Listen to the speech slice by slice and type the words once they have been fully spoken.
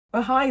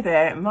Well, hi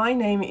there. My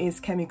name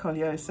is Kemi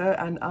Koleoso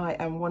and I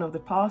am one of the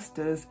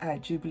pastors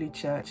at Jubilee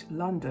Church,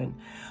 London.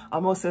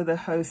 I'm also the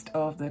host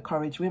of the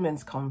Courage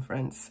Women's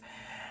Conference.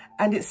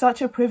 And it's such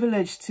a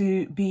privilege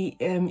to be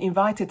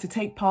invited to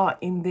take part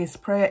in this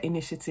prayer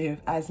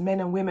initiative as men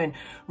and women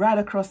right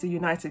across the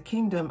United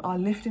Kingdom are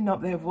lifting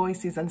up their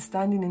voices and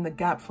standing in the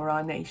gap for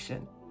our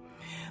nation.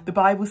 The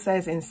Bible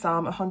says in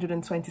Psalm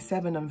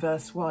 127 and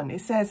verse 1,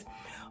 it says,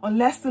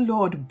 "Unless the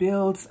Lord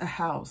builds a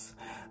house,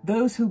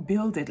 those who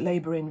build it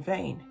labor in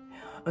vain.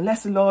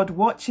 Unless the Lord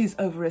watches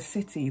over a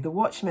city, the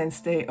watchmen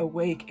stay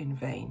awake in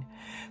vain."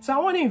 So I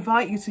want to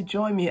invite you to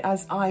join me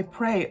as I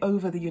pray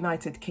over the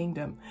United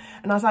Kingdom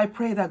and as I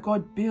pray that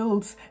God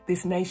builds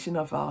this nation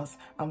of ours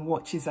and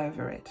watches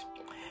over it.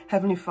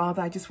 Heavenly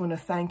Father, I just want to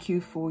thank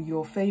you for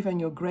your favor and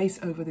your grace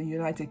over the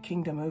United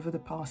Kingdom over the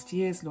past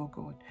years, Lord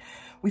God.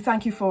 We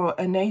thank you for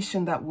a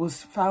nation that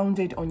was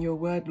founded on your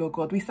word, Lord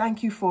God. We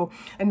thank you for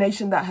a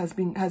nation that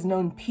has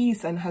known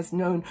peace and has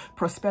known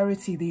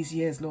prosperity these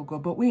years, Lord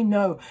God. But we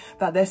know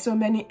that there's so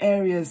many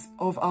areas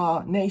of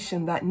our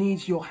nation that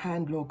needs your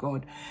hand, Lord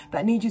God,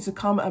 that need you to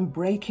come and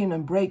break in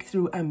and break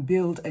through and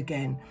build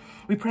again.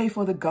 We pray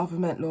for the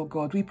government, Lord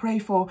God. We pray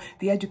for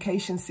the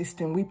education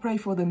system. We pray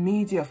for the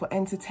media, for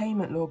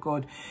entertainment, Lord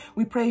God.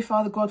 We pray,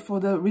 Father God, for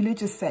the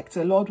religious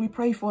sector, Lord. We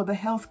pray for the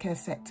healthcare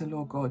sector,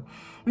 Lord God.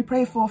 We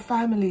pray for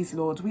families,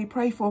 Lord. We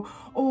pray for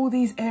all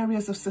these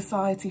areas of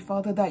society,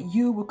 Father, that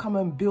you will come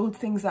and build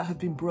things that have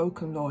been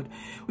broken, Lord.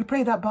 We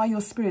pray that by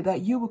your Spirit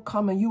that you will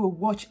come and you will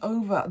watch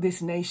over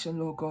this nation,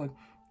 Lord God.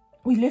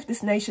 We lift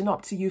this nation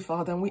up to you,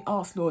 Father, and we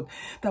ask, Lord,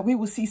 that we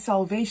will see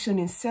salvation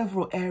in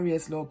several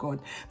areas, Lord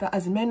God, that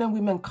as men and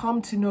women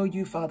come to know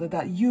you, Father,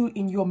 that you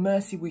in your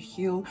mercy will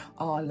heal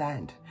our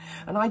land.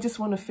 And I just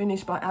want to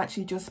finish by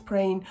actually just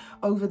praying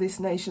over this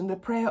nation, the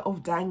prayer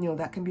of Daniel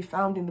that can be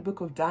found in the book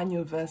of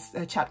Daniel,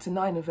 chapter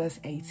 9 and verse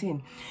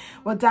 18.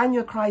 Well,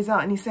 Daniel cries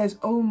out and he says,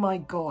 "Oh my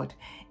God,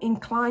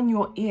 incline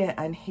your ear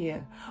and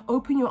hear.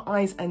 Open your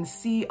eyes and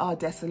see our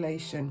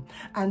desolation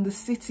and the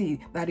city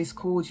that is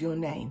called your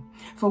name.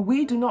 For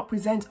we do not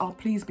present our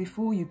pleas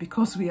before you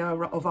because we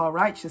are of our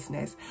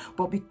righteousness,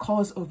 but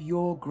because of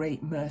your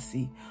great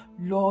mercy."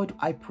 Lord,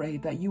 I pray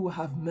that you will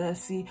have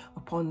mercy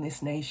upon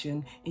this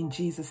nation in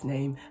Jesus'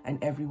 name.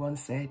 And everyone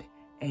said,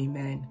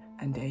 amen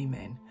and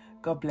amen.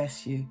 God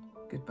bless you.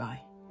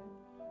 Goodbye.